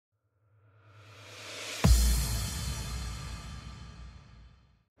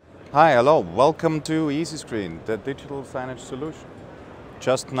Hi, hello, welcome to Easescreen, the digital signage solution.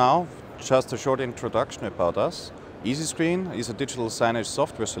 Just now, just a short introduction about us. Easescreen is a digital signage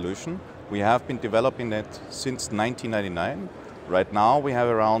software solution. We have been developing it since 1999. Right now we have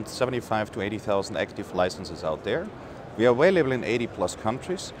around 75 to 80,000 active licenses out there. We are available in 80 plus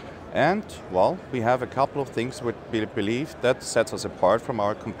countries, and well, we have a couple of things that we believe that sets us apart from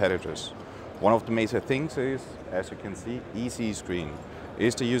our competitors. One of the major things is, as you can see, Easescreen.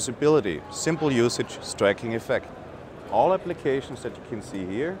 Is the usability, simple usage, striking effect. All applications that you can see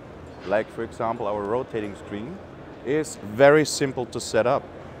here, like for example our rotating screen, is very simple to set up.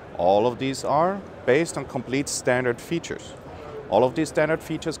 All of these are based on complete standard features. All of these standard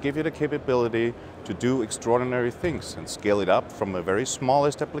features give you the capability to do extraordinary things and scale it up from the very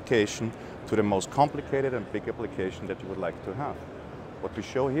smallest application to the most complicated and big application that you would like to have. What we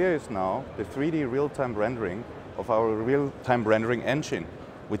show here is now the 3D real-time rendering of our real-time rendering engine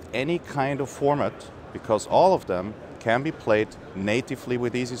with any kind of format, because all of them can be played natively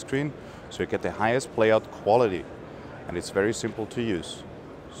with Easescreen, so you get the highest playout quality, and it's very simple to use.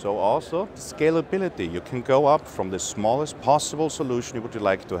 So also the scalability, you can go up from the smallest possible solution you would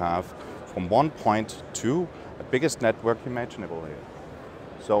like to have from one point to the biggest network imaginable here.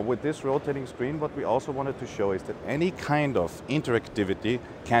 So with this rotating screen, what we also wanted to show is that any kind of interactivity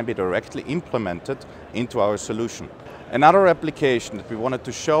can be directly implemented into our solution. Another application that we wanted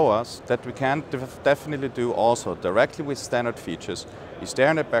to show us that we can definitely do also directly with standard features is there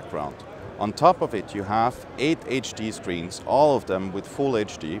in the background. On top of it you have 8 HD screens, all of them with full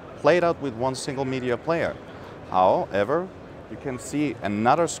HD, played out with one single media player. However, you can see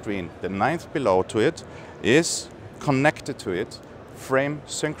another screen, the 9th below to it, is connected to it, frame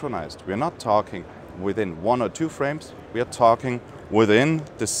synchronized. We are not talking within 1 or 2 frames, we are talking within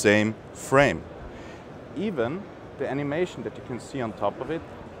the same frame. Even the animation that you can see on top of it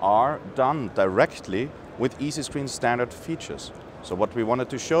are done directly with Easescreen standard features. So what we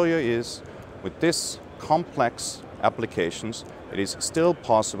wanted to show you is, with this complex applications, it is still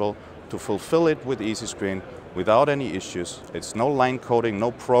possible to fulfill it with Easescreen without any issues. It's no line coding,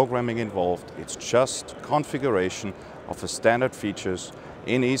 no programming involved. It's just configuration of the standard features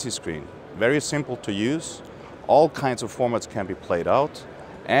in Easescreen. Very simple to use. All kinds of formats can be played out,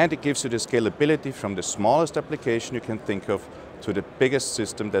 and it gives you the scalability from the smallest application you can think of to the biggest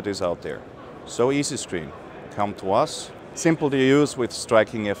system that is out there. So Easescreen, come to us. Simple to use with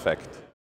striking effect.